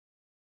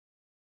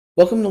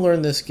Welcome to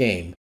Learn This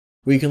Game,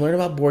 where you can learn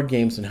about board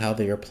games and how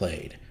they are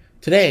played.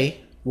 Today,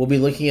 we'll be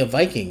looking at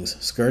Vikings,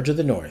 Scourge of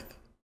the North.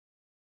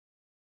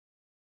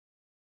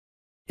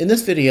 In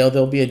this video,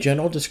 there will be a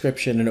general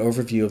description and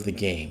overview of the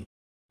game.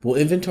 We'll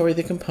inventory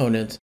the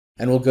components,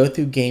 and we'll go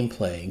through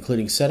gameplay,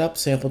 including setup,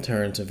 sample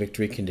turns, and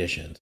victory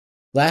conditions.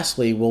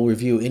 Lastly, we'll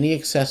review any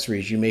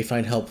accessories you may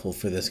find helpful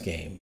for this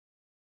game.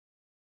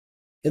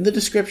 In the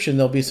description,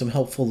 there'll be some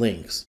helpful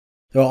links.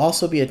 There will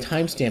also be a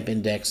timestamp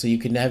index so you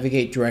can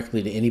navigate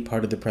directly to any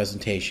part of the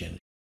presentation.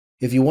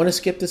 If you want to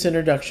skip this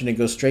introduction and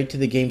go straight to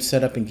the game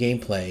setup and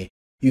gameplay,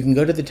 you can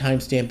go to the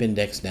timestamp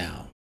index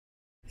now.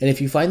 And if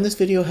you find this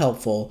video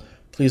helpful,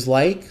 please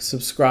like,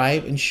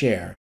 subscribe, and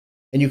share.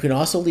 And you can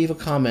also leave a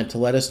comment to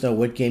let us know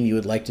what game you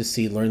would like to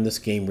see Learn This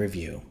Game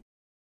review.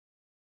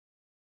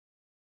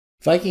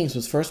 Vikings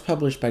was first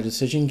published by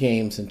Decision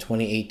Games in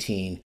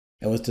 2018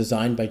 and was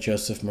designed by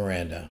Joseph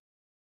Miranda.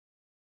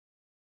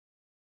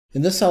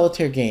 In this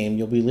solitaire game,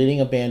 you'll be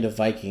leading a band of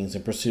Vikings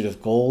in pursuit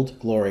of gold,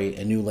 glory,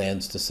 and new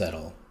lands to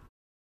settle.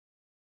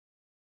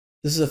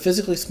 This is a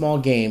physically small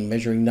game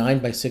measuring 9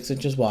 by 6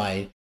 inches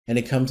wide, and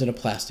it comes in a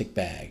plastic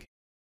bag.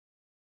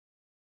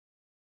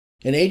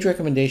 An age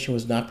recommendation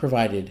was not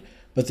provided,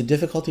 but the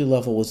difficulty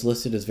level was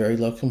listed as very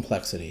low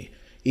complexity.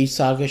 Each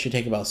saga should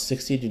take about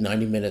 60 to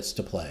 90 minutes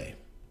to play.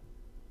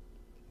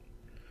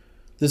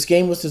 This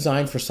game was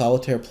designed for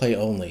solitaire play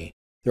only.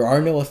 There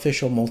are no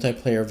official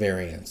multiplayer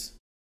variants.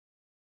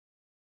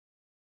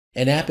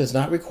 An app is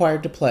not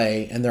required to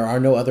play, and there are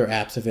no other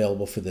apps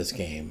available for this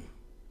game.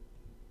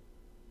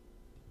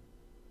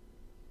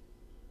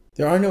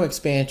 There are no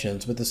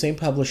expansions, but the same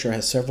publisher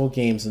has several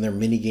games in their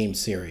minigame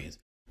series,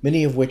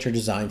 many of which are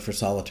designed for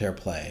solitaire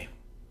play.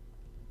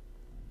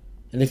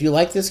 And if you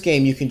like this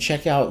game, you can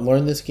check out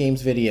Learn This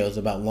Game's videos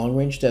about Long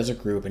Range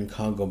Desert Group and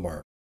Congo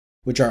Merc,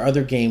 which are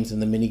other games in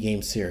the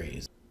minigame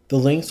series. The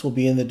links will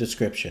be in the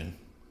description.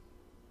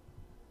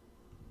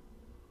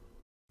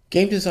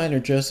 Game designer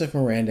Joseph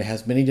Miranda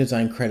has many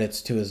design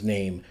credits to his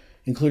name,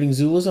 including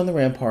Zulus on the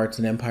Ramparts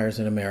and Empires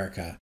in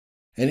America.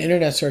 An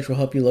internet search will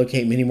help you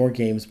locate many more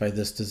games by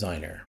this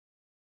designer.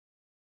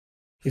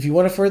 If you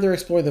want to further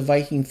explore the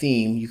Viking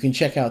theme, you can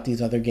check out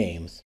these other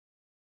games.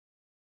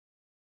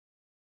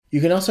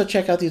 You can also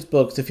check out these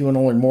books if you want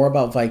to learn more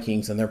about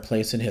Vikings and their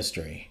place in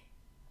history.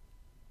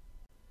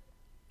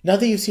 Now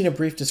that you've seen a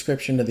brief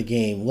description of the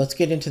game, let's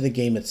get into the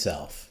game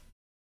itself.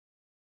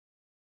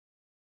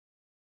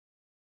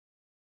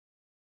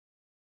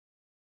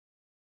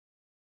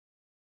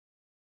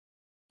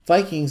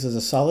 Vikings is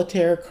a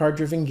solitaire,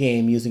 card-driven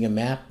game using a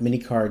map,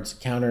 mini-cards,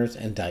 counters,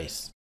 and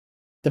dice.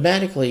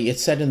 Thematically,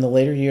 it's set in the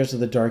later years of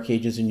the Dark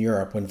Ages in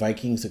Europe when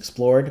Vikings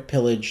explored,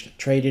 pillaged,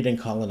 traded, and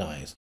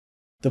colonized.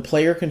 The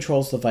player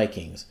controls the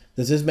Vikings.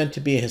 This is meant to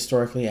be a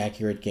historically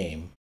accurate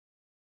game.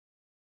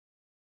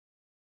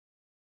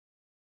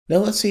 Now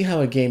let's see how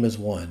a game is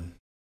won.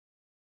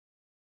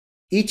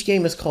 Each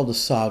game is called a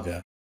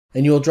saga,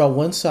 and you will draw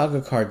one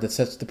saga card that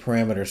sets the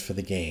parameters for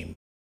the game.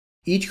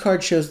 Each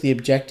card shows the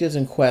objectives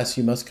and quests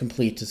you must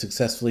complete to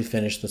successfully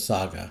finish the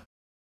saga.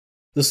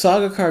 The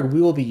saga card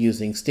we will be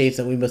using states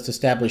that we must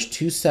establish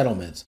 2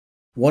 settlements,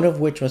 one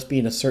of which must be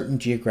in a certain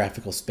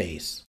geographical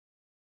space.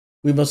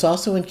 We must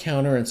also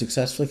encounter and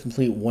successfully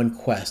complete one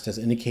quest as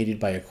indicated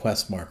by a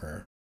quest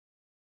marker.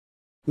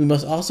 We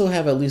must also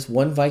have at least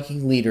one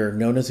Viking leader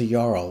known as a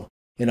Jarl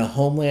in a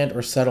homeland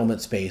or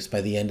settlement space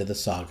by the end of the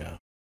saga.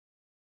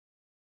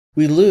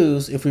 We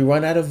lose if we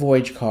run out of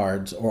Voyage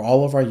cards or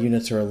all of our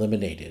units are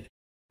eliminated.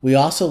 We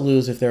also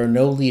lose if there are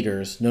no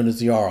leaders, known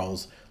as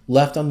Jarls,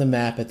 left on the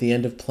map at the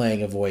end of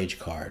playing a Voyage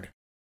card.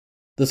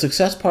 The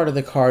success part of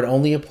the card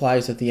only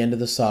applies at the end of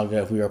the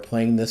saga if we are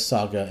playing this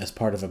saga as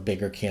part of a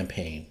bigger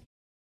campaign.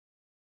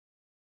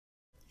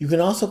 You can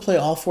also play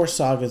all 4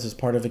 sagas as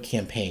part of a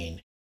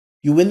campaign.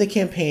 You win the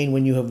campaign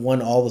when you have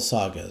won all the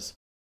sagas.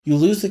 You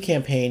lose the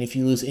campaign if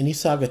you lose any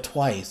saga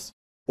twice,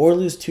 or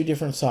lose 2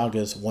 different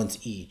sagas once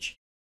each.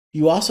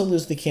 You also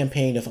lose the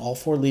campaign if all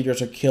 4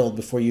 leaders are killed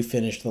before you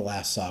finish the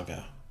last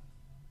saga.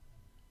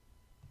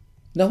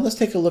 Now let's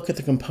take a look at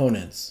the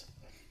components.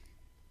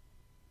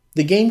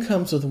 The game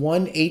comes with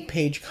one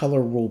 8-page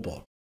color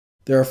rulebook.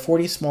 There are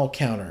 40 small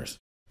counters,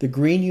 the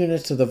green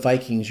units of the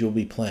Vikings you'll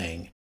be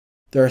playing.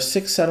 There are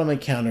 6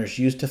 settlement counters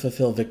used to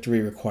fulfill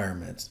victory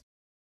requirements.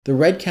 The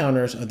red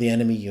counters are the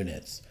enemy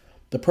units.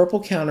 The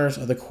purple counters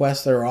are the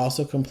quests that are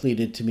also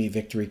completed to meet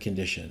victory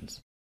conditions.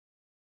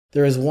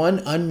 There is one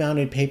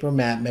unmounted paper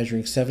map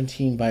measuring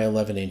 17 by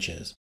 11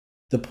 inches.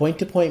 The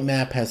point-to-point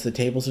map has the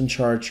tables and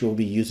charts you will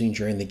be using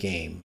during the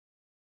game.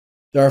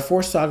 There are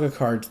 4 saga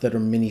cards that are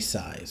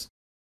mini-sized.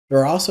 There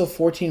are also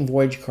 14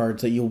 Voyage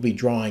cards that you will be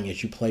drawing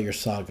as you play your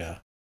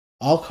saga.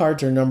 All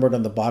cards are numbered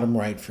on the bottom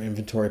right for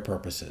inventory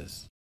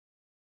purposes.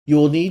 You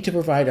will need to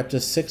provide up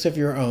to 6 of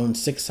your own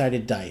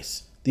 6-sided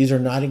dice. These are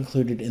not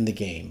included in the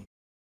game.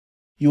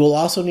 You will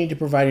also need to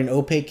provide an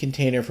opaque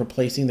container for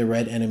placing the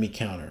red enemy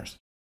counters.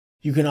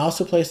 You can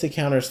also place the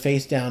counters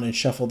face down and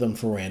shuffle them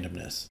for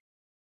randomness.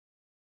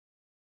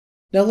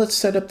 Now let's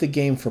set up the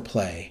game for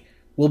play.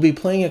 We'll be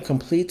playing a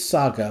complete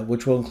saga,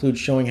 which will include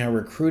showing how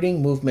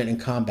recruiting, movement, and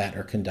combat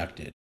are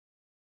conducted.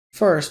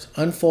 First,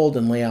 unfold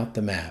and lay out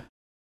the map.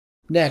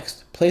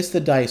 Next, place the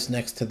dice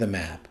next to the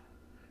map.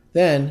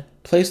 Then,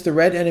 place the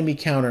red enemy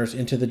counters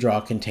into the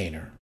draw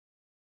container.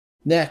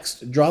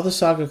 Next, draw the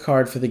saga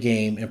card for the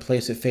game and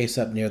place it face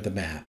up near the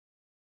map.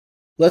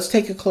 Let's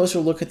take a closer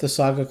look at the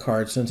saga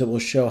card since it will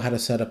show how to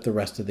set up the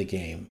rest of the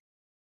game.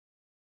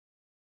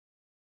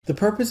 The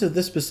purpose of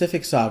this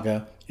specific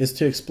saga is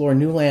to explore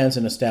new lands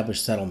and establish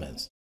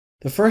settlements.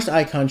 The first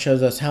icon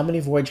shows us how many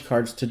Voyage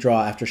cards to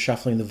draw after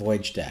shuffling the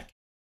Voyage deck.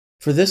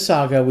 For this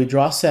saga, we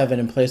draw 7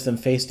 and place them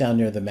face down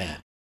near the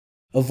map.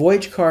 A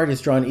Voyage card is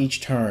drawn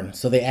each turn,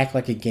 so they act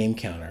like a game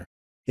counter.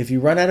 If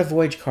you run out of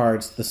Voyage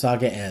cards, the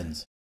saga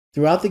ends.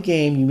 Throughout the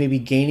game, you may be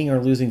gaining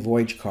or losing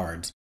Voyage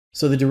cards,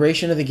 so the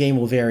duration of the game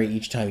will vary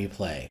each time you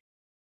play.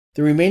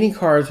 The remaining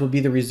cards will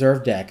be the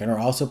reserve deck and are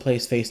also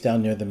placed face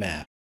down near the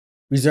map.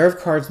 Reserve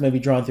cards may be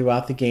drawn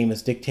throughout the game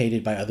as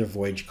dictated by other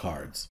Voyage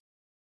cards.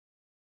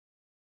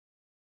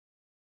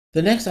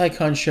 The next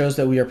icon shows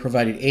that we are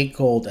provided 8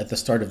 gold at the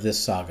start of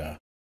this saga.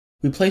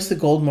 We place the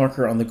gold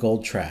marker on the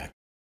gold track.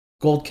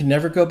 Gold can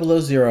never go below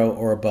 0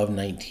 or above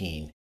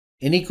 19.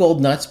 Any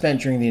gold not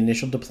spent during the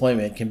initial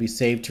deployment can be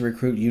saved to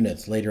recruit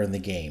units later in the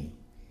game.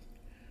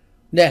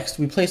 Next,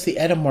 we place the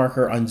Edda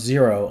marker on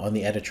 0 on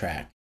the Edda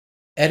track.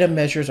 Edda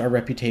measures our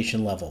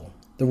reputation level.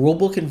 The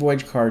rulebook and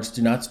Voyage cards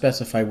do not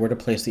specify where to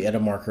place the Edda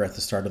marker at the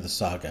start of the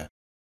saga,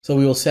 so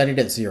we will set it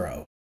at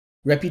 0.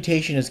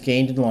 Reputation is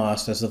gained and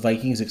lost as the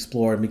Vikings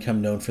explore and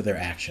become known for their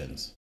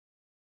actions.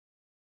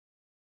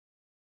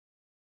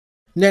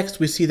 Next,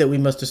 we see that we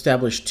must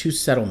establish 2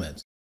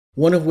 settlements,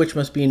 one of which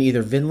must be in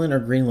either Vinland or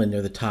Greenland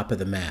near the top of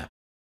the map.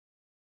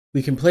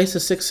 We can place the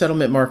 6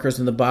 settlement markers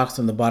in the box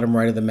on the bottom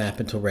right of the map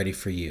until ready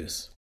for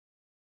use.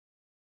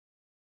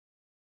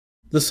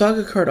 The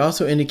saga card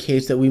also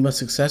indicates that we must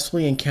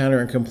successfully encounter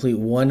and complete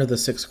one of the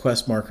 6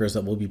 quest markers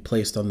that will be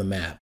placed on the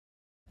map.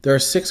 There are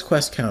 6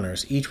 quest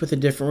counters, each with a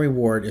different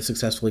reward if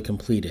successfully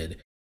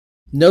completed.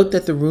 Note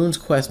that the runes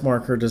quest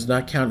marker does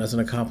not count as an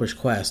accomplished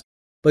quest,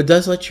 but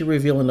does let you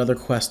reveal another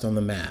quest on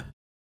the map.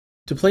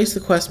 To place the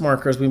quest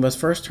markers, we must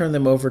first turn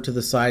them over to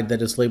the side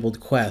that is labeled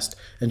quest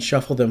and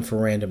shuffle them for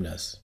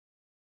randomness.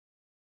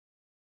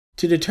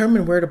 To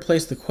determine where to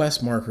place the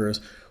quest markers,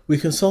 we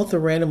consult the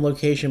random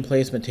location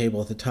placement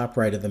table at the top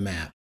right of the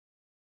map.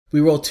 We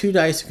roll 2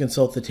 dice to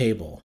consult the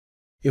table.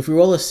 If we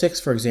roll a 6,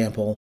 for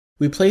example,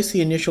 we place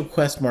the initial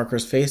quest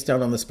markers face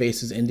down on the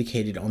spaces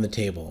indicated on the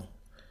table.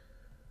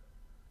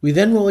 We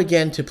then roll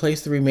again to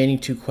place the remaining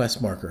 2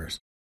 quest markers.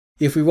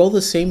 If we roll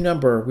the same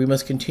number, we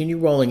must continue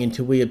rolling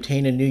until we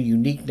obtain a new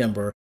unique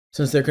number,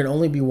 since there can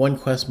only be 1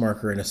 quest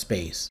marker in a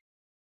space.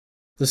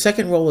 The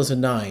second roll is a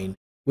 9,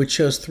 which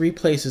shows 3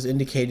 places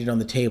indicated on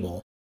the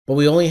table, but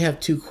we only have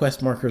 2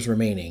 quest markers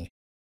remaining.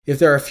 If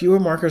there are fewer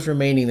markers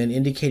remaining than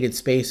indicated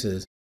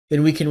spaces,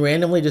 then we can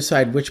randomly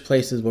decide which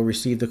places will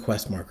receive the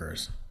quest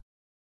markers.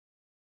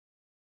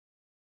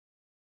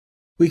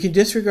 We can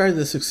disregard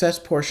the success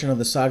portion of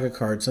the saga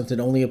card since it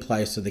only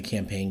applies to the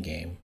campaign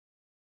game.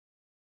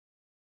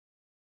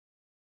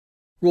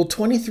 Rule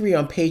 23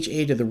 on page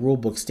 8 of the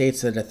rulebook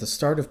states that at the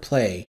start of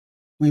play,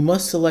 we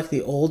must select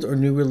the old or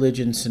new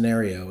religion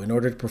scenario in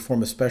order to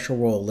perform a special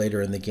role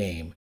later in the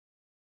game.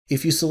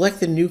 If you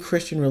select the new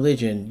Christian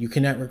religion, you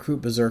cannot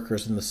recruit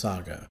berserkers in the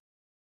saga.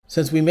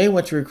 Since we may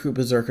want to recruit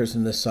berserkers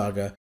in this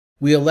saga,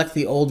 we elect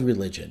the old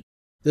religion.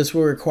 This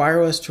will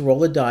require us to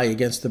roll a die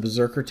against the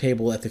berserker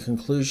table at the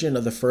conclusion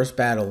of the first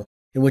battle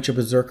in which a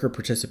berserker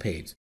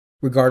participates,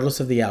 regardless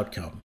of the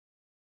outcome.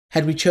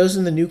 Had we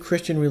chosen the new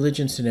Christian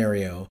religion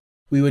scenario,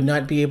 we would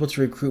not be able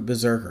to recruit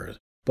berserkers,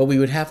 but we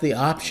would have the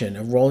option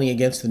of rolling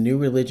against the new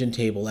religion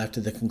table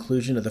after the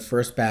conclusion of the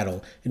first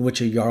battle in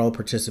which a jarl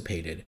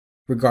participated,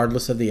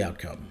 regardless of the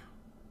outcome.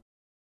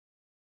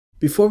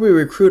 Before we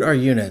recruit our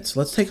units,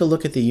 let's take a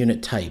look at the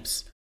unit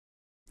types.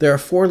 There are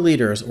 4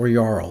 leaders, or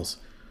jarls.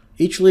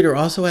 Each leader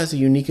also has a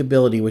unique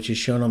ability which is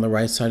shown on the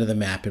right side of the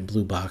map in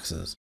blue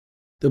boxes.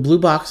 The blue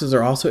boxes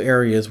are also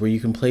areas where you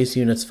can place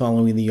units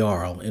following the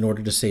jarl in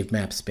order to save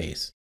map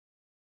space.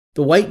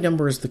 The white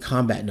number is the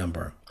combat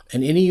number,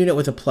 and any unit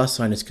with a plus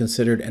sign is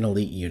considered an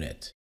elite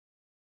unit.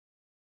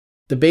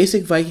 The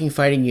basic Viking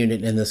fighting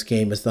unit in this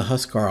game is the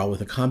huskarl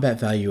with a combat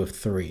value of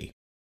 3.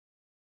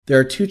 There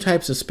are 2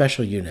 types of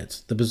special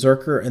units, the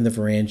berserker and the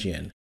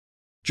Varangian.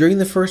 During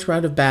the first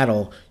round of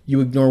battle,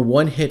 you ignore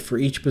 1 hit for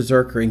each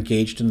berserker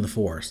engaged in the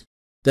force,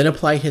 then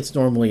apply hits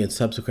normally in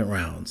subsequent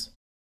rounds.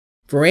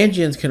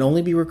 Varangians can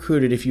only be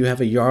recruited if you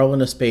have a jarl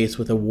in a space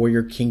with a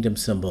warrior kingdom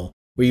symbol,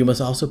 where you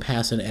must also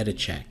pass an edit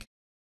check.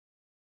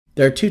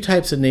 There are 2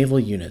 types of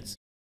naval units.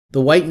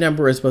 The white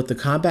number is both the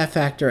combat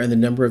factor and the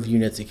number of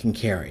units it can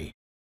carry.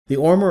 The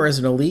Ormer is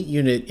an elite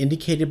unit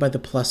indicated by the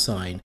plus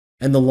sign,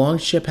 and the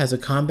longship has a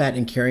combat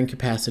and carrying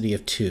capacity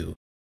of 2.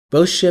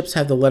 Both ships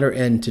have the letter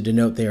N to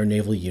denote they are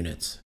naval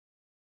units.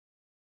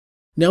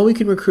 Now we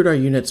can recruit our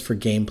units for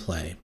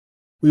gameplay.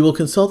 We will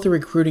consult the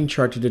recruiting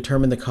chart to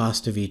determine the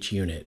cost of each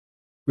unit.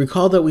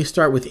 Recall that we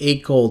start with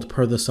 8 gold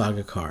per the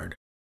saga card.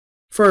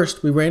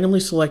 First, we randomly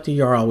select a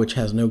Jarl which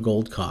has no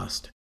gold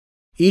cost.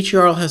 Each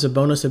Jarl has a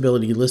bonus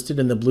ability listed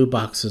in the blue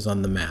boxes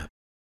on the map.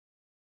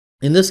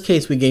 In this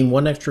case, we gain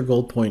 1 extra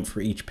gold point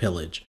for each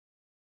pillage.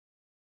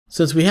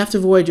 Since we have to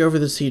voyage over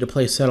the sea to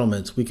place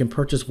settlements, we can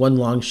purchase 1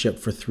 longship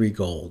for 3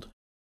 gold.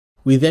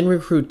 We then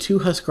recruit 2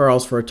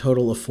 huskarls for a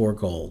total of 4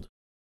 gold.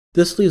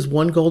 This leaves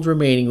 1 gold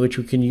remaining, which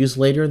we can use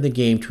later in the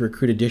game to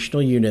recruit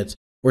additional units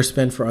or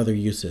spend for other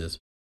uses.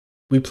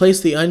 We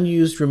place the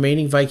unused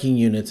remaining Viking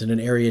units in an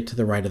area to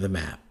the right of the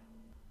map.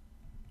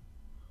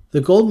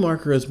 The gold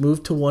marker is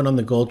moved to 1 on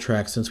the gold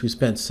track since we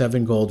spent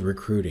 7 gold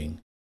recruiting.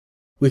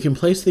 We can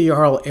place the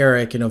Jarl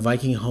Erik in a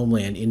Viking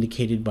homeland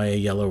indicated by a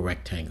yellow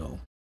rectangle.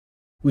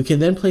 We can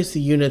then place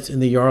the units in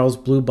the Jarl's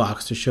blue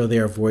box to show they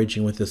are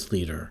voyaging with this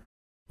leader.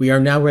 We are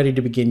now ready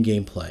to begin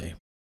gameplay.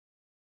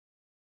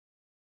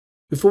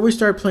 Before we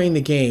start playing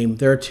the game,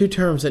 there are 2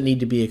 terms that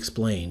need to be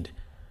explained.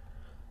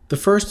 The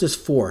first is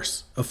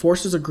force. A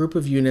force is a group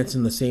of units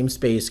in the same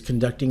space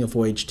conducting a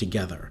voyage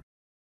together.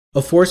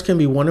 A force can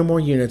be 1 or more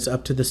units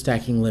up to the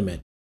stacking limit.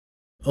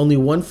 Only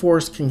 1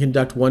 force can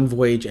conduct 1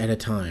 voyage at a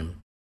time.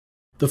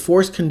 The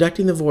force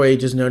conducting the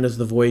voyage is known as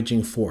the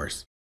voyaging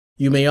force.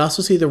 You may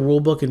also see the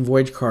rulebook and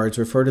voyage cards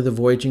refer to the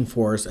voyaging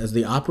force as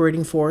the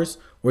operating force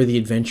or the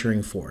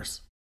adventuring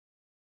force.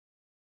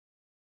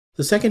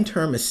 The second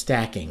term is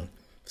stacking.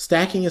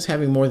 Stacking is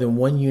having more than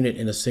 1 unit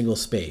in a single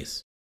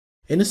space.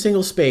 In a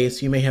single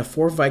space, you may have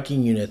 4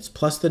 Viking units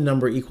plus the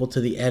number equal to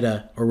the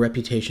Edda or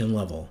reputation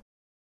level.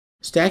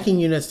 Stacking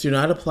units do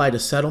not apply to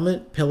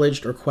settlement,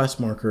 pillaged, or quest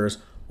markers,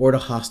 or to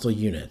hostile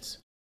units.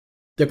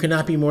 There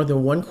cannot be more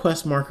than 1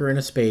 quest marker in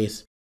a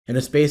space, and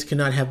a space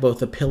cannot have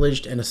both a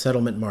pillaged and a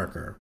settlement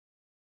marker.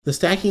 The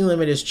stacking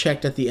limit is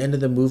checked at the end of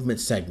the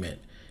movement segment.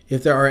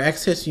 If there are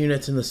excess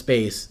units in the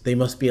space, they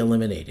must be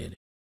eliminated.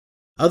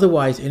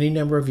 Otherwise, any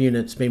number of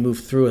units may move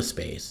through a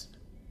space.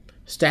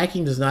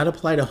 Stacking does not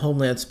apply to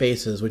homeland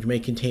spaces, which may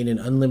contain an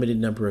unlimited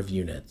number of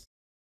units.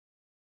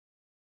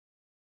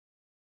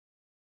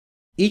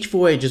 Each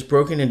voyage is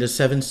broken into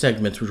 7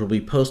 segments, which will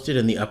be posted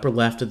in the upper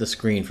left of the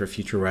screen for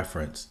future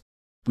reference.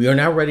 We are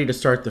now ready to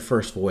start the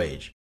first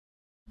voyage.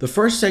 The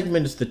first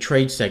segment is the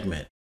trade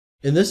segment.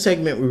 In this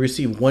segment, we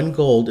receive 1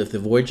 gold if the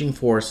voyaging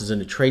force is in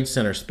a trade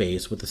center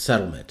space with a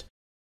settlement.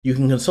 You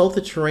can consult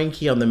the terrain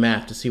key on the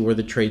map to see where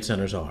the trade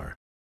centers are.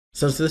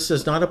 Since this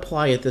does not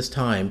apply at this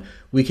time,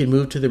 we can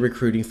move to the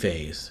recruiting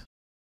phase.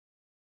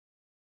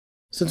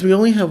 Since we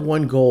only have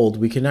 1 gold,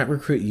 we cannot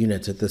recruit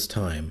units at this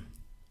time.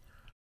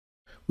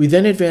 We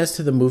then advance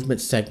to the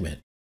movement segment.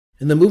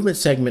 In the movement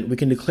segment, we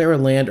can declare a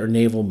land or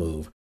naval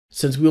move.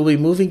 Since we will be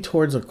moving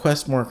towards a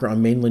quest marker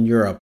on mainland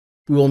Europe,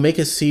 we will make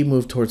a sea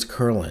move towards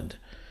Kurland.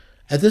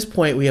 At this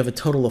point, we have a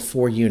total of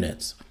 4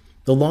 units.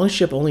 The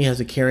longship only has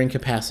a carrying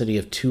capacity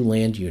of 2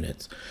 land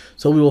units,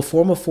 so we will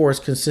form a force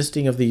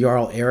consisting of the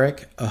Jarl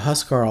Erik, a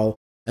huskarl,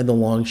 and the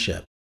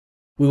longship.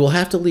 We will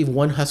have to leave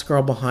 1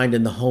 huskarl behind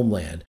in the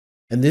homeland,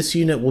 and this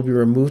unit will be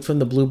removed from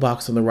the blue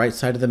box on the right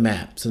side of the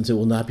map since it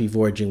will not be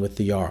voyaging with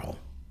the Jarl.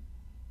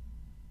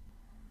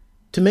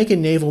 To make a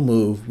naval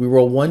move, we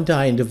roll 1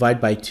 die and divide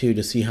by 2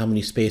 to see how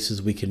many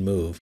spaces we can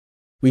move.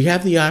 We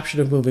have the option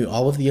of moving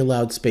all of the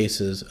allowed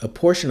spaces, a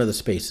portion of the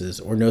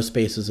spaces, or no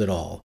spaces at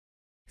all.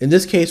 In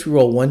this case, we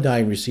roll 1 die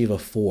and receive a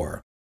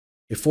 4.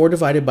 If 4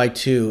 divided by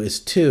 2 is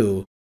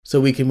 2,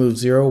 so we can move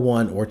 0,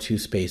 1, or 2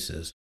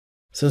 spaces.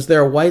 Since there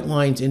are white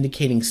lines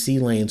indicating sea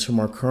lanes from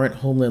our current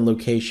homeland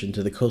location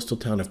to the coastal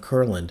town of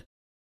Kurland,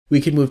 we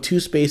can move 2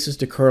 spaces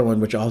to Kurland,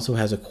 which also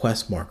has a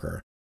quest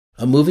marker.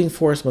 A moving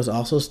force must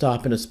also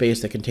stop in a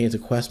space that contains a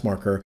quest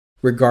marker,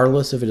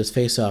 regardless if it is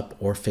face up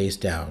or face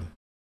down.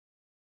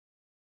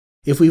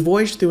 If we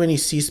voyage through any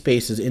sea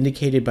spaces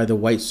indicated by the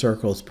white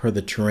circles per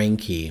the terrain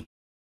key,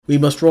 we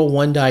must roll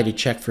 1 die to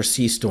check for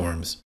sea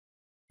storms.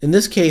 In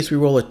this case, we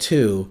roll a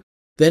 2,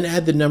 then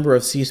add the number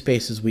of sea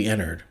spaces we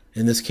entered,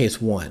 in this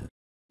case 1.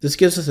 This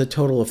gives us a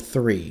total of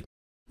 3.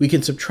 We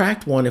can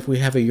subtract 1 if we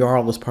have a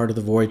Jarl as part of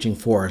the voyaging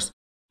force,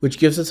 which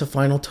gives us a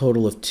final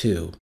total of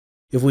 2.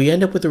 If we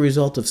end up with a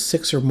result of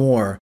 6 or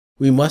more,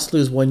 we must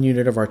lose 1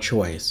 unit of our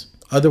choice.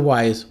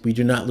 Otherwise, we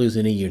do not lose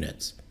any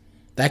units.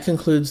 That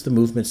concludes the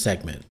movement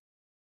segment.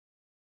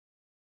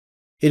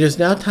 It is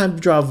now time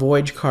to draw a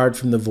voyage card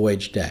from the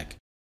voyage deck.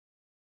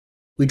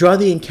 We draw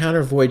the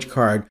encounter voyage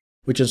card,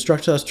 which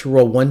instructs us to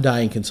roll 1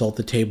 die and consult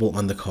the table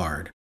on the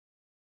card.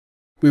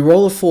 We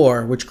roll a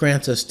 4, which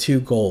grants us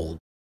 2 gold,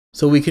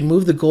 so we can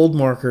move the gold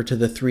marker to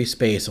the 3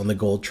 space on the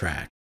gold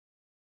track.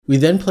 We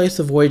then place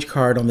the voyage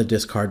card on the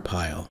discard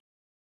pile.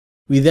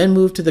 We then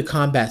move to the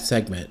combat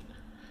segment.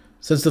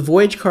 Since the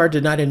voyage card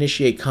did not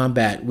initiate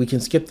combat, we can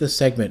skip this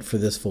segment for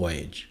this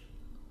voyage.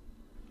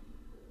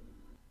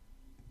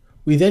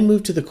 We then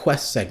move to the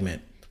quest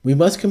segment. We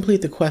must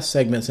complete the quest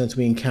segment since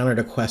we encountered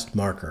a quest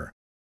marker.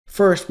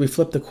 First, we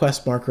flip the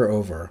quest marker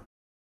over.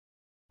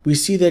 We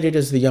see that it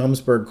is the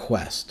Jomsburg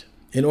quest.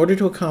 In order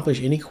to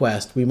accomplish any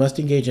quest, we must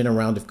engage in a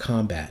round of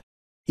combat,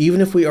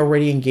 even if we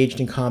already engaged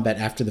in combat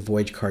after the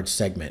voyage card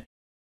segment.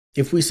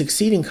 If we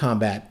succeed in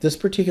combat, this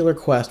particular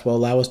quest will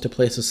allow us to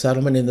place a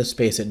settlement in the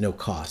space at no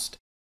cost.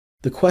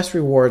 The quest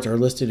rewards are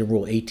listed in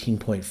Rule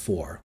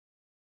 18.4.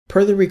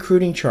 Per the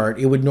recruiting chart,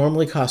 it would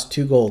normally cost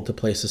 2 gold to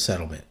place a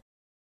settlement.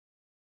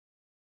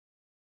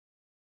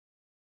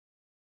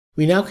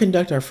 We now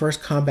conduct our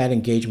first combat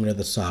engagement of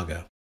the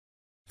saga.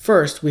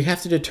 First, we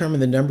have to determine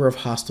the number of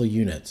hostile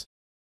units.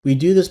 We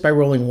do this by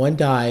rolling one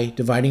die,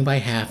 dividing by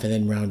half, and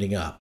then rounding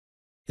up.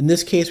 In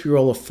this case, we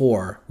roll a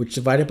 4, which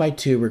divided by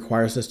 2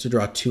 requires us to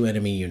draw 2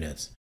 enemy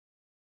units.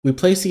 We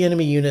place the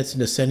enemy units in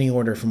descending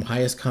order from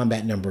highest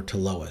combat number to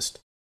lowest.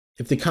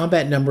 If the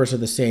combat numbers are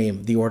the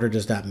same, the order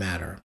does not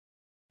matter.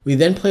 We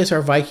then place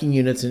our Viking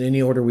units in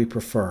any order we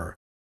prefer,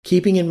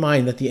 keeping in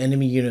mind that the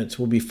enemy units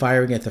will be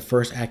firing at the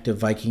first active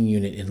Viking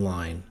unit in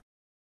line.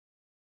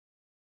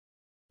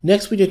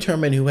 Next, we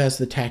determine who has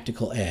the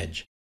tactical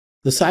edge.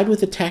 The side with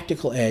the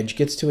tactical edge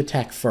gets to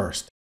attack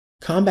first.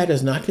 Combat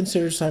is not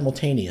considered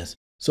simultaneous,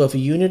 so if a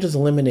unit is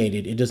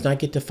eliminated, it does not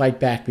get to fight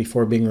back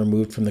before being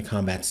removed from the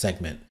combat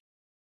segment.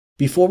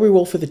 Before we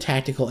roll for the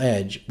tactical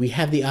edge, we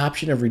have the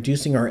option of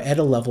reducing our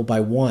edda level by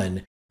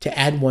 1 to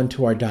add 1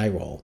 to our die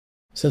roll.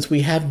 Since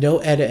we have no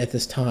edda at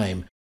this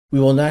time, we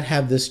will not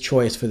have this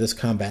choice for this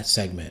combat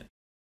segment.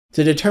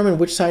 To determine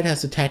which side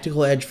has the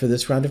tactical edge for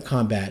this round of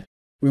combat,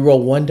 we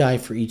roll 1 die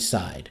for each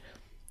side.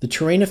 The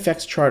terrain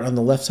effects chart on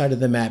the left side of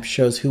the map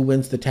shows who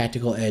wins the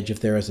tactical edge if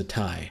there is a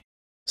tie.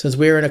 Since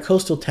we are in a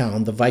coastal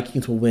town, the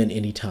Vikings will win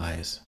any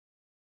ties.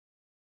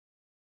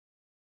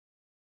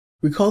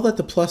 Recall that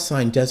the plus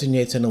sign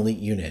designates an elite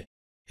unit.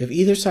 If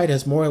either side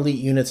has more elite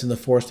units in the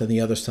force than the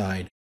other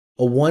side,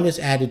 a 1 is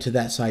added to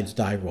that side's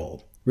die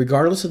roll.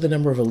 Regardless of the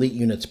number of elite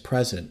units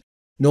present,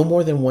 no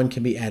more than 1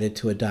 can be added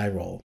to a die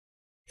roll.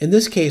 In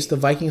this case, the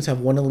Vikings have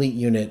 1 elite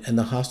unit and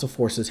the hostile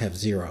forces have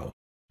 0.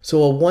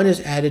 So a 1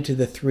 is added to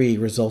the 3,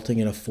 resulting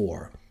in a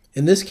 4.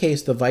 In this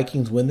case, the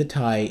Vikings win the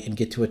tie and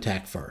get to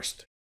attack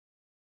first.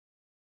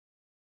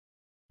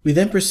 We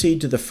then proceed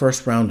to the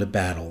first round of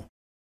battle.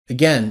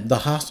 Again, the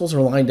hostiles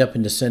are lined up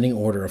in descending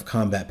order of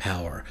combat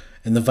power,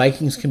 and the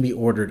Vikings can be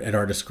ordered at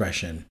our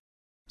discretion.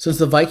 Since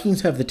the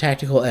Vikings have the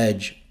tactical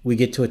edge, we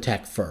get to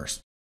attack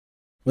first.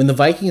 When the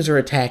Vikings are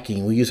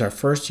attacking, we use our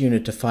first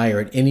unit to fire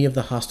at any of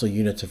the hostile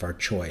units of our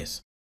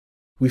choice.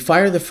 We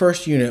fire the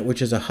first unit,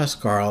 which is a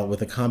huskarl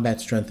with a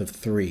combat strength of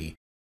 3.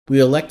 We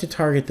elect to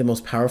target the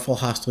most powerful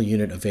hostile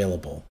unit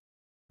available.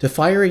 To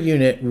fire a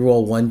unit, we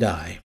roll 1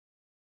 die.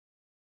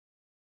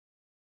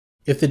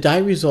 If the die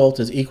result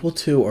is equal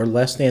to or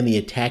less than the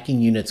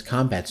attacking unit's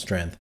combat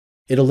strength,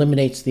 it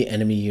eliminates the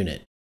enemy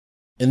unit.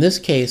 In this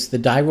case, the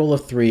die roll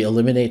of 3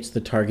 eliminates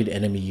the target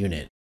enemy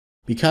unit.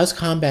 Because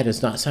combat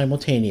is not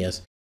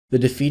simultaneous, the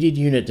defeated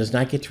unit does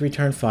not get to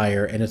return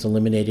fire and is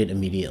eliminated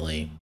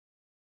immediately.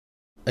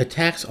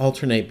 Attacks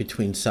alternate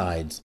between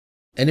sides.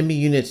 Enemy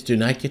units do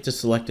not get to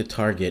select a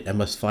target and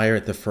must fire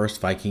at the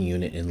first Viking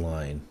unit in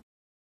line.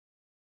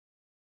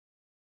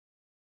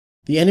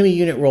 The enemy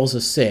unit rolls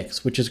a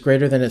 6, which is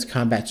greater than its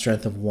combat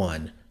strength of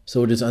 1,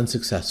 so it is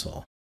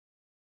unsuccessful.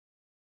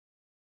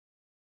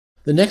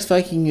 The next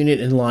Viking unit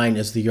in line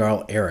is the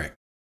Jarl Erik.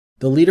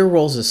 The leader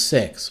rolls a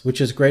 6,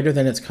 which is greater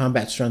than its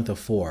combat strength of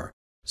 4,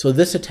 so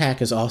this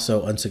attack is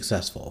also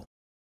unsuccessful.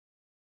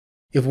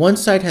 If one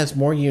side has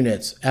more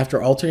units,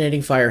 after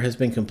alternating fire has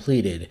been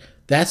completed,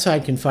 that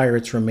side can fire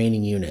its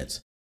remaining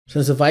units.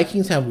 Since the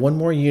Vikings have 1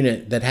 more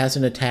unit that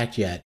hasn't attacked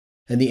yet,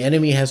 and the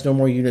enemy has no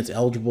more units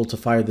eligible to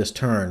fire this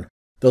turn,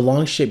 the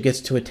longship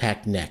gets to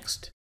attack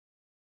next.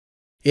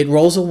 It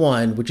rolls a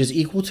 1, which is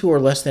equal to or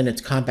less than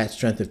its combat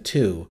strength of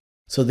 2,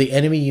 so the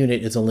enemy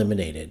unit is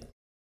eliminated.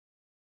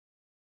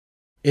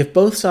 If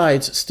both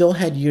sides still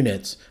had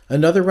units,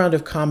 another round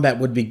of combat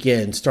would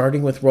begin,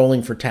 starting with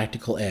rolling for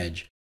tactical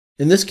edge.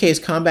 In this case,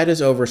 combat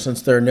is over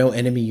since there are no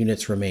enemy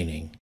units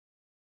remaining.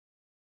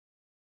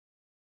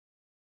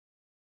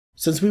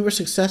 Since we were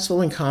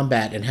successful in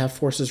combat and have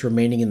forces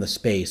remaining in the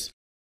space,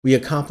 we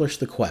accomplish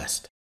the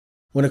quest.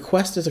 When a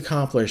quest is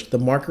accomplished, the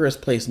marker is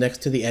placed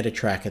next to the edit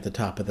track at the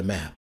top of the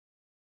map.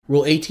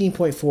 Rule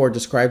 18.4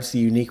 describes the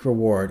unique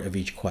reward of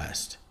each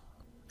quest.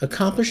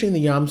 Accomplishing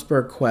the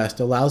Jomsburg quest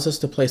allows us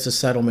to place a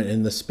settlement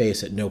in the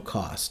space at no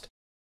cost.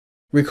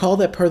 Recall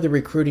that per the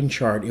recruiting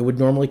chart, it would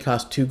normally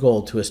cost 2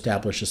 gold to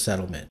establish a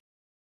settlement.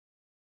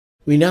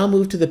 We now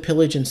move to the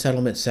pillage and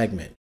settlement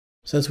segment.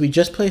 Since we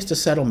just placed a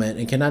settlement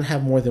and cannot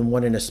have more than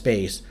 1 in a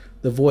space,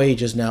 the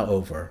voyage is now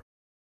over.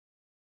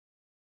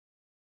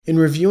 In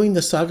reviewing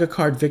the Saga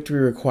card victory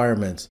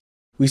requirements,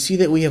 we see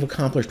that we have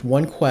accomplished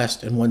 1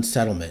 quest and 1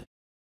 settlement.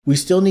 We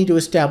still need to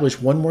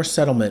establish 1 more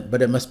settlement,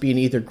 but it must be in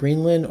either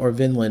Greenland or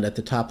Vinland at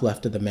the top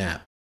left of the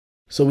map.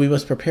 So we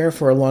must prepare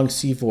for a long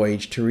sea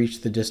voyage to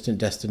reach the distant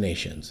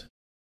destinations.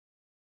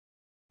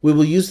 We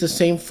will use the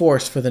same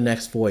force for the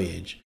next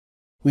voyage.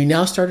 We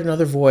now start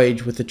another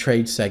voyage with the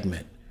trade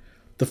segment.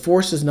 The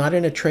force is not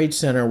in a trade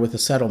center with a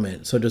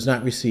settlement, so does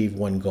not receive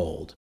 1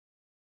 gold.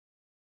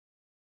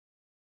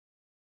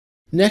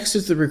 Next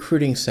is the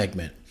recruiting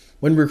segment.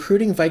 When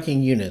recruiting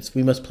Viking units,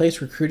 we must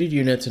place recruited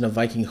units in a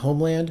Viking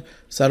homeland,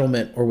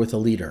 settlement, or with a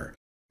leader.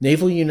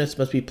 Naval units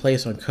must be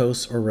placed on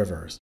coasts or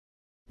rivers.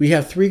 We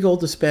have 3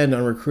 gold to spend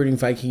on recruiting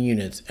Viking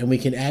units, and we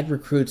can add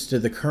recruits to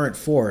the current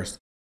force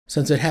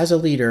since it has a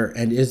leader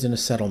and is in a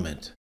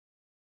settlement.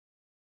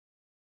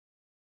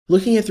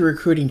 Looking at the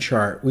recruiting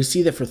chart, we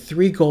see that for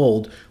 3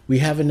 gold, we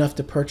have enough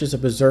to purchase a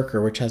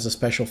berserker which has a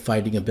special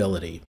fighting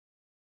ability.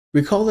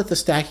 Recall that the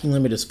stacking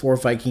limit is 4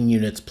 Viking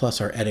units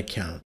plus our edit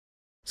count.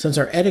 Since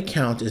our edit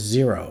count is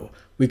 0,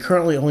 we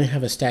currently only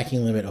have a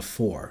stacking limit of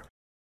 4.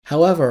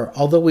 However,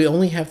 although we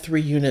only have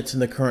 3 units in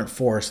the current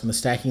force and the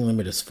stacking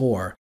limit is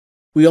 4,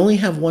 we only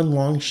have 1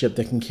 longship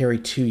that can carry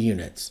 2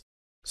 units,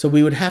 so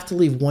we would have to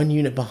leave 1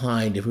 unit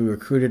behind if we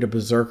recruited a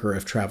berserker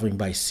if traveling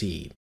by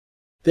sea.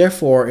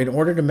 Therefore, in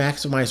order to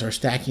maximize our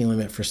stacking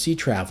limit for sea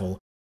travel,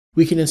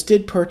 we can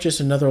instead purchase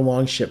another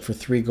longship for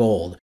 3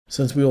 gold,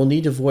 since we will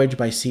need to voyage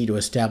by sea to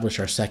establish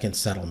our second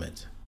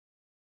settlement.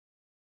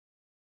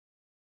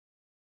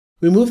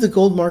 We move the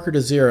gold marker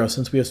to 0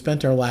 since we have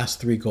spent our last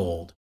 3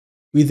 gold.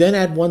 We then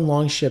add 1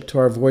 longship to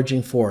our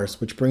voyaging force,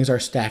 which brings our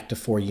stack to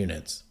 4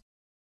 units.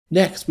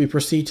 Next, we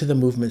proceed to the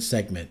movement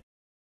segment.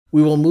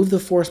 We will move the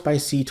force by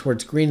sea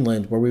towards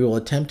Greenland, where we will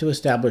attempt to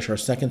establish our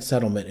second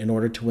settlement in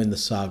order to win the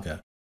Saga.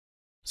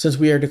 Since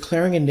we are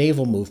declaring a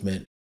naval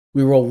movement,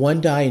 we roll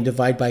 1 die and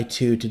divide by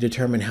 2 to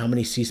determine how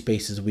many sea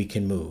spaces we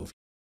can move.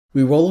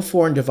 We roll a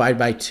 4 and divide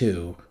by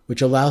 2,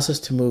 which allows us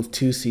to move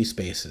 2 sea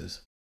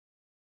spaces.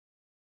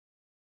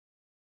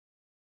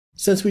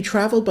 Since we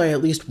traveled by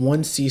at least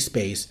 1 sea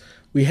space,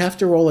 we have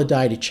to roll a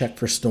die to check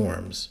for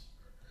storms.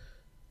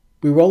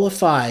 We roll a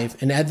 5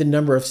 and add the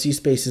number of sea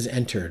spaces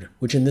entered,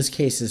 which in this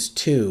case is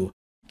 2,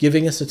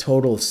 giving us a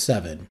total of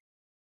 7.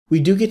 We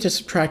do get to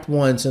subtract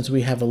 1 since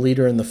we have a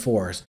leader in the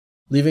force,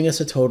 leaving us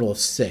a total of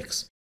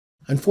 6.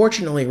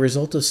 Unfortunately, a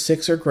result of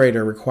 6 or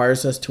greater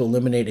requires us to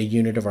eliminate a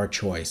unit of our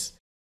choice.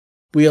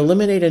 We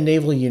eliminate a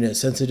naval unit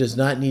since it is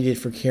not needed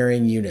for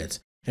carrying units,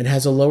 and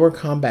has a lower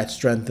combat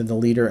strength than the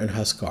leader and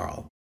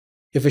huskarl.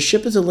 If a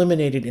ship is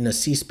eliminated in a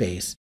sea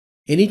space,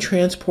 any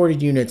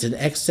transported units in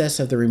excess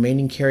of the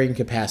remaining carrying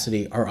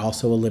capacity are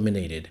also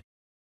eliminated.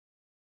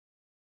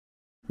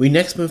 We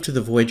next move to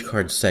the voyage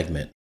card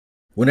segment.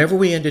 Whenever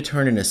we end a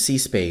turn in a sea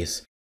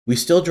space, we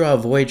still draw a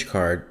voyage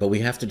card, but we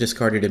have to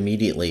discard it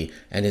immediately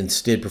and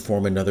instead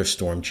perform another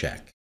storm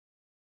check.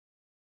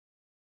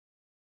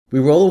 We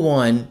roll a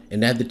 1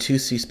 and add the 2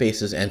 sea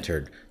spaces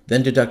entered,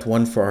 then deduct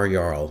 1 for our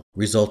Jarl,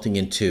 resulting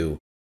in 2,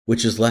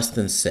 which is less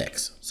than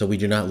 6, so we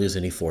do not lose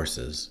any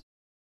forces.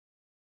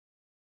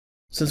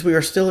 Since we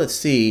are still at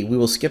sea, we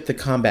will skip the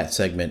combat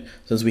segment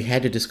since we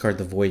had to discard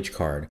the voyage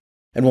card,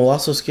 and we'll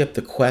also skip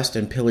the quest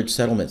and pillage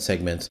settlement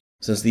segments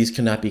since these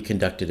cannot be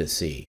conducted at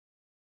sea.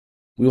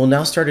 We will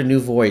now start a new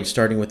voyage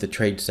starting with the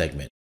trade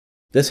segment.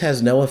 This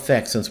has no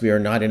effect since we are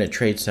not in a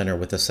trade center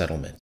with a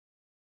settlement.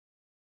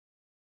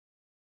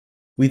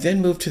 We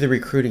then move to the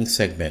recruiting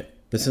segment,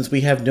 but since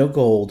we have no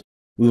gold,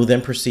 we will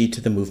then proceed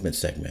to the movement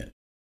segment.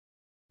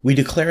 We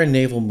declare a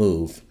naval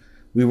move.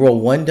 We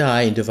roll 1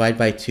 die and divide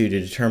by 2 to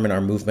determine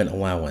our movement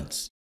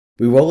allowance.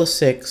 We roll a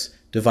 6,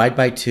 divide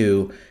by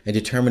 2, and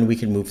determine we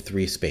can move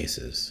 3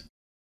 spaces.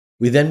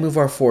 We then move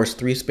our force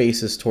 3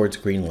 spaces towards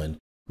Greenland,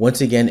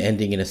 once again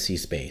ending in a sea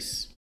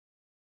space.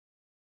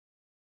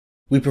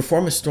 We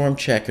perform a storm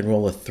check and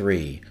roll a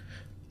 3.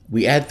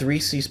 We add 3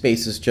 sea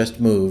spaces just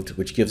moved,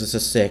 which gives us a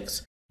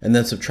 6, and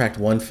then subtract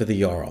 1 for the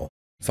Jarl,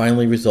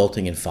 finally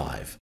resulting in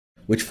 5,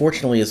 which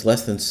fortunately is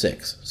less than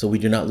 6, so we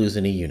do not lose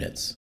any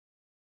units.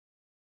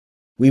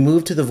 We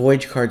move to the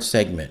voyage card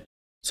segment.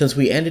 Since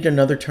we ended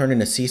another turn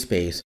in a sea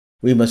space,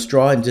 we must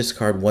draw and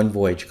discard 1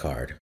 voyage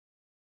card.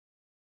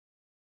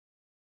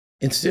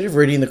 Instead of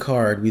reading the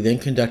card, we then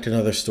conduct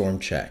another storm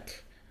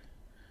check.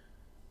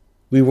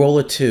 We roll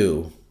a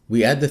 2.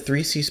 We add the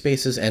 3 sea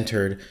spaces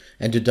entered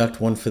and deduct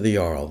 1 for the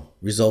Jarl,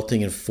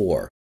 resulting in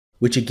 4,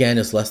 which again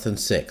is less than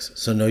 6,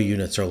 so no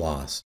units are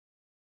lost.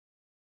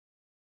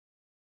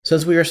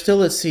 Since we are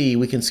still at sea,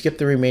 we can skip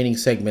the remaining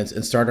segments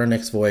and start our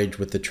next voyage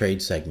with the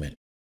trade segment.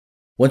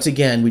 Once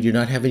again, we do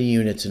not have any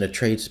units in a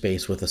trade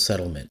space with a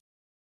settlement.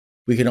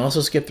 We can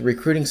also skip the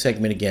recruiting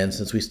segment again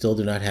since we still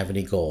do not have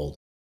any gold.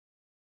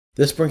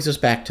 This brings us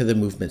back to the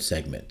movement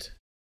segment.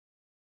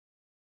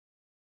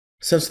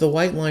 Since the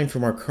white line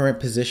from our current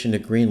position to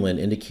Greenland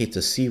indicates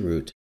a sea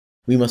route,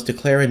 we must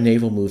declare a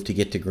naval move to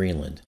get to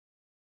Greenland.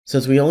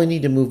 Since we only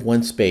need to move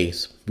 1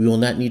 space, we will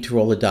not need to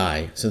roll a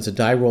die, since a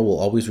die roll will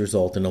always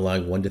result in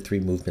allowing 1 to 3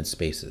 movement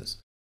spaces.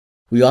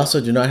 We also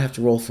do not have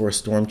to roll for a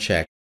storm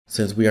check,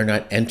 since we are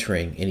not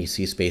entering any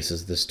sea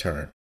spaces this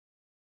turn.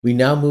 We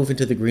now move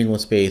into the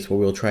Greenland space where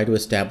we will try to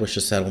establish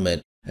a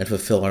settlement and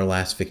fulfill our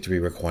last victory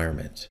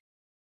requirement.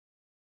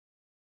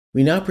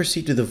 We now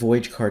proceed to the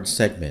voyage card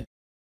segment.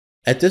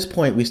 At this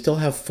point, we still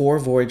have 4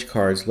 voyage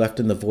cards left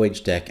in the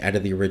voyage deck out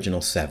of the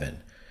original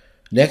 7.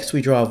 Next,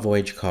 we draw a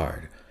voyage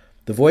card.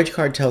 The voyage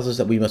card tells us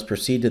that we must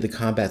proceed to the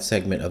combat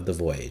segment of the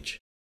voyage.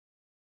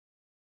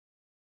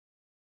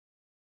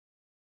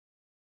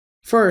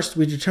 First,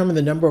 we determine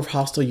the number of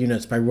hostile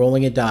units by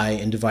rolling a die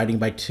and dividing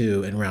by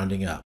 2 and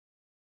rounding up.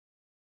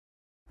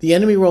 The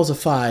enemy rolls a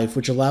 5,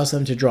 which allows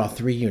them to draw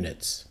 3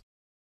 units.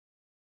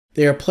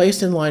 They are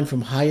placed in line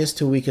from highest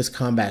to weakest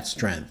combat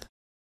strength.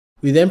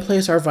 We then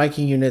place our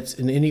Viking units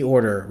in any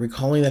order,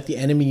 recalling that the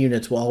enemy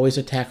units will always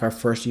attack our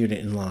first unit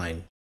in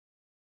line.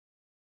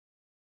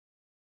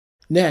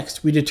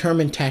 Next, we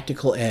determine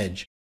tactical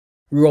edge.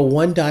 We roll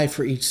 1 die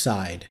for each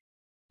side.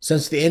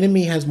 Since the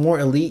enemy has more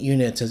elite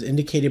units as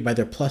indicated by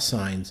their plus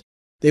signs,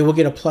 they will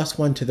get a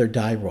 +1 to their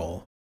die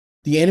roll.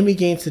 The enemy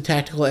gains the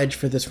tactical edge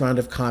for this round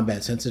of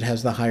combat since it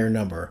has the higher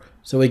number,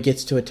 so it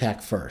gets to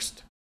attack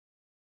first.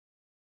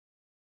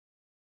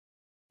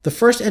 The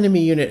first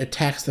enemy unit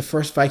attacks the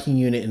first Viking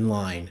unit in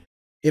line.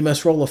 It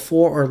must roll a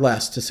 4 or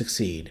less to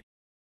succeed.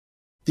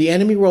 The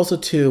enemy rolls a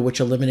 2, which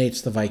eliminates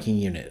the Viking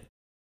unit.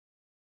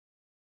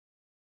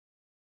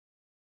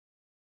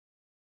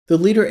 The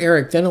leader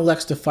Erik then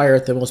elects to fire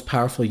at the most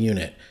powerful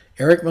unit.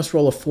 Erik must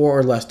roll a 4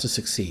 or less to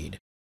succeed.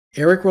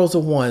 Erik rolls a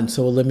 1,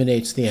 so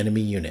eliminates the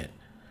enemy unit.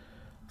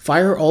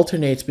 Fire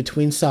alternates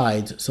between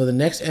sides, so the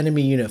next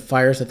enemy unit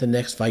fires at the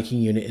next Viking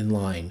unit in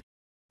line.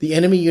 The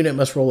enemy unit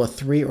must roll a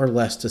 3 or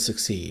less to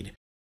succeed.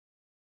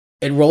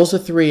 It rolls a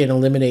 3 and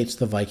eliminates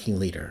the Viking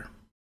leader.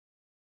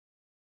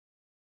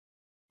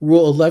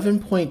 Rule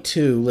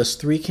 11.2 lists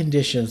 3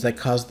 conditions that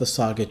cause the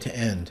saga to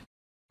end.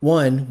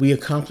 1. We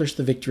accomplish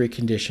the victory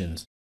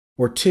conditions.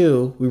 Or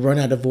 2. We run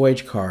out of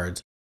voyage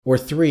cards. Or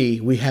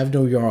 3. We have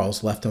no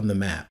jarls left on the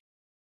map.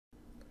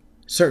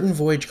 Certain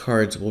voyage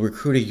cards will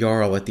recruit a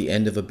jarl at the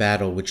end of a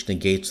battle, which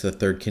negates the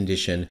 3rd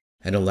condition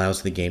and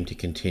allows the game to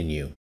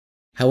continue.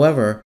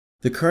 However,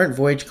 the current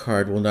voyage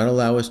card will not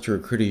allow us to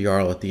recruit a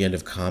jarl at the end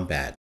of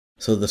combat,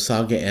 so the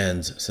saga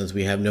ends since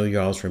we have no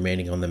jarls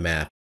remaining on the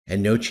map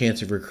and no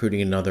chance of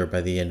recruiting another by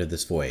the end of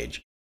this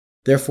voyage.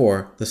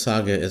 Therefore, the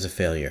saga is a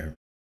failure.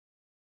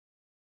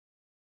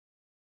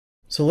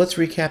 So let's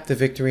recap the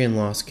victory and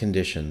loss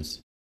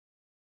conditions.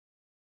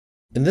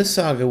 In this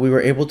saga, we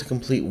were able to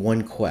complete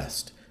 1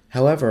 quest.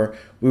 However,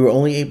 we were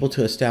only able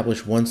to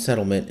establish 1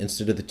 settlement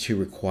instead of the 2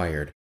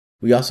 required.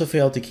 We also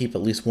failed to keep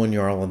at least 1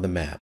 jarl on the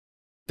map.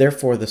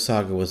 Therefore, the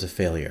saga was a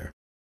failure.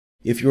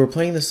 If you were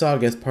playing the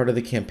saga as part of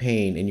the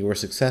campaign and you were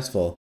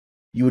successful,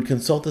 you would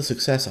consult the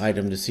success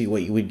item to see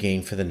what you would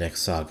gain for the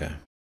next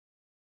saga.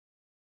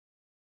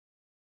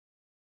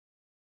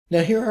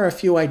 Now here are a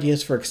few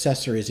ideas for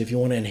accessories if you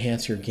want to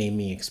enhance your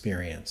gaming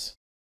experience.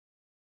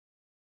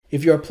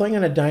 If you are playing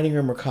on a dining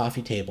room or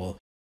coffee table,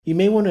 you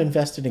may want to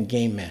invest in a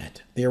game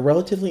mat. They are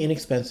relatively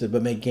inexpensive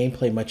but make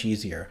gameplay much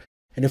easier,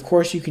 and of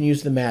course you can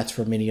use the mats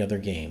for many other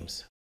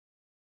games.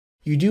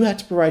 You do have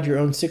to provide your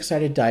own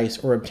 6-sided dice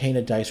or obtain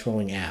a dice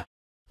rolling app,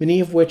 many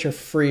of which are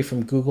free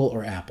from Google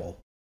or Apple.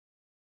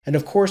 And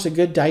of course a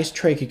good dice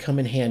tray could come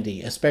in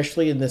handy,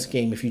 especially in this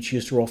game if you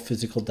choose to roll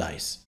physical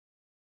dice.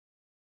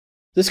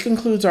 This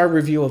concludes our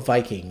review of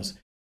Vikings.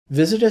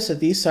 Visit us at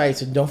these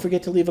sites and don't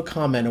forget to leave a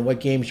comment on what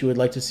games you would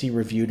like to see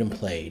reviewed and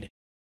played.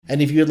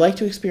 And if you would like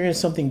to experience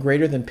something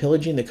greater than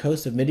pillaging the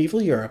coast of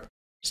medieval Europe,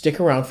 stick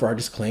around for our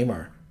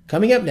disclaimer.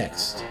 Coming up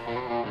next.